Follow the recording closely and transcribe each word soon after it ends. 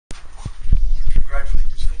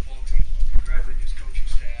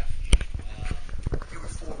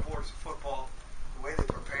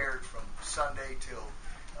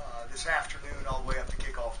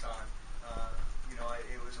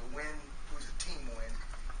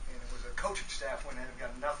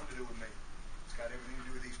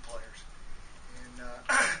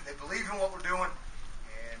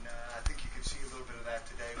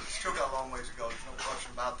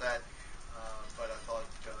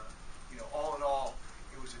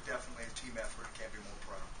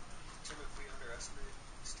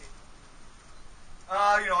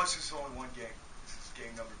this is only one game. This is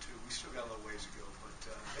game number 2. We still got a little ways to go, but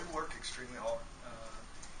they work extremely hard.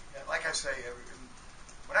 Yeah, like I say,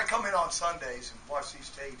 when I come in on Sundays and watch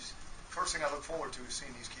these tapes, first thing I look forward to is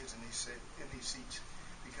seeing these kids in these seats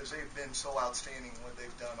because they've been so outstanding in what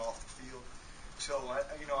they've done off the field. So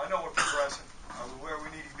I know we're progressing. Are we where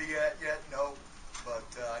we need to be at yet? No, but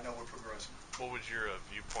I know we're progressing. What was your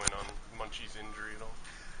viewpoint on Munchie's injury at all?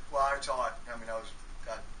 Well, I saw it.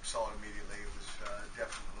 I saw it immediately. It was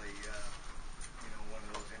definitely one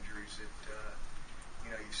of those injuries that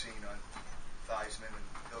you've seen on Theismann and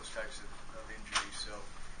those types of injuries. So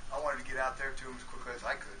I wanted to get out there to him as quickly as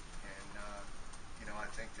I could, and I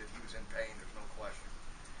think that he was in pain. There's no question.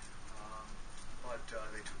 But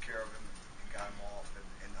they took care of him and got him off,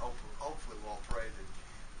 and hopefully we'll all pray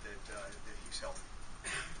that he's healthy.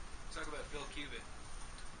 Talk about Bill Cubit.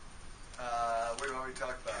 What do you want me to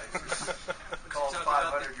talk about? He's just called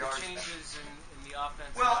 500 yards. The changes in the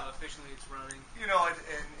offense and how efficiently it's running.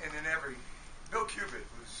 And in every Bill Cubit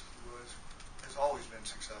has always been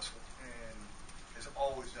successful and has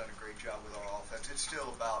always done a great job with our offense. It's still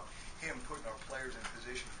about him putting our players in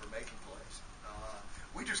position for making plays.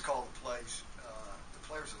 We just call the plays. The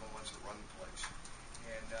players are the ones that run the plays.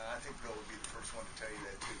 And I think Bill would be the first one to tell you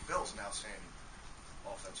that too. Bill's an outstanding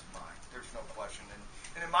offensive mind. There's no question.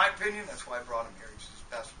 And in my opinion, that's why I brought him here. He's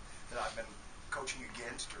the best that I've been coaching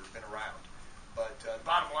against or been around. But the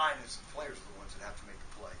bottom line is the players are the ones that have to make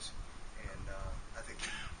the plays. And I think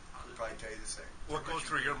he would probably tell you the same. What goes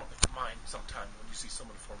through your mind sometime when you see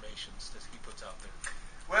some of the formations that he puts out there?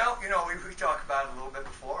 Well, we talked about it a little bit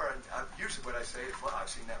before, and usually what I say is, well, I've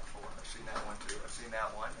seen that before. I've seen that one too. I've seen that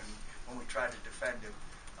one. And when we tried to defend him,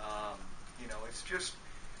 it's just,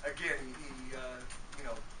 again, he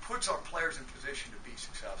puts our players in position to be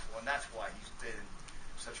successful, and that's why he's been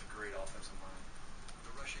such a great offensive mind.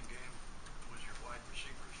 The rushing game was your wide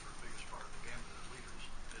receivers for the biggest part of the game, the leaders.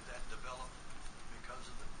 Did that develop because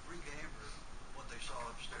of the pregame or what they saw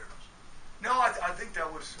upstairs? No, I think that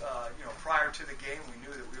was, prior to the game, we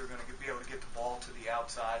knew that we were going to be able to get the ball to the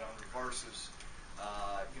outside on reverses,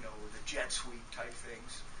 the jet sweep type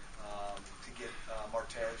things to get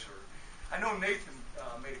Martez. I know Nathan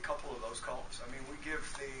made a couple of those calls. I mean, we give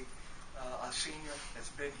a senior that's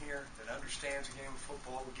been here, that understands the game of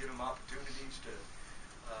football, we give him opportunities to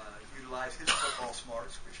utilize his football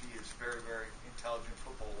smarts, which he is very, very intelligent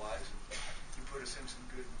football-wise, and he put us in some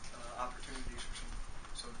good opportunities for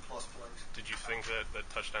some plus plays. Did you think that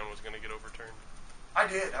touchdown was going to get overturned? I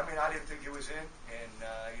did. I mean, I didn't think it was in, and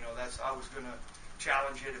I was going to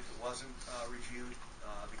challenge it if it wasn't reviewed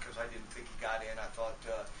because I didn't think he got in. I thought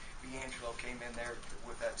D'Angelo came in there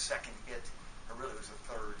with that second hit, or really it was the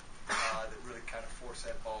third, that really kind of forced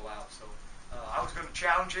that ball out. So I was going to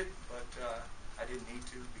challenge it, but I didn't need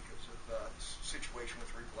to because of the situation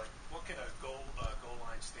with replay. What can a goal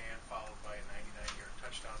line stand followed by a 99-yard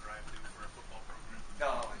touchdown drive do for a football program?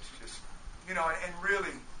 No, it's just, and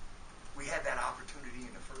really, we had that opportunity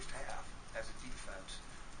in the first half as a defense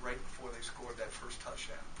right before they scored that first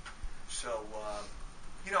touchdown. So,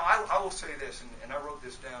 I will say this, and I wrote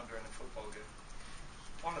this down during the football game.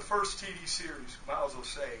 On the first TD series, Miles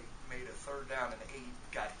Osei made a 3rd down and 8,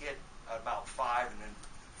 got hit at about 5, and then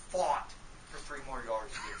fought for 3 more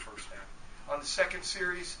yards to get a first down. On the second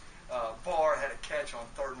series, Barr had a catch on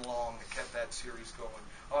 3rd and long that kept that series going.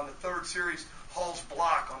 On the 3rd series, Hall's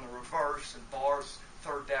block on the reverse and Barr's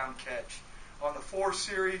 3rd down catch. On the 4th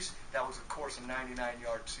series, that was, of course, a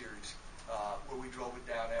 99-yard series where we drove it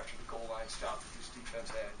down after the goal line stop that this defense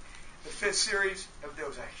had. The 5th series, there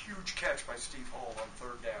was a huge catch by Steve Hall on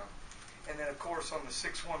 3rd down. And then, of course, on the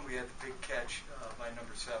 6th one, we had the big catch by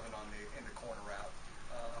number 7 in the corner route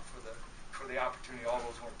for the opportunity. All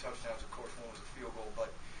those weren't touchdowns, of course. One was a field goal.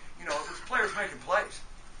 But, it was players making plays.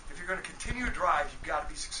 If you're going to continue to drive, you've got to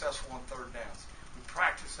be successful on 3rd downs. We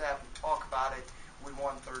practice that. We talk about it. We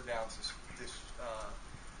won 3rd downs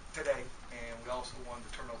today, and we also won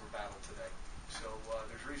the turnover battle today. So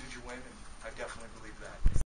there's reasons you win, and I definitely believe that.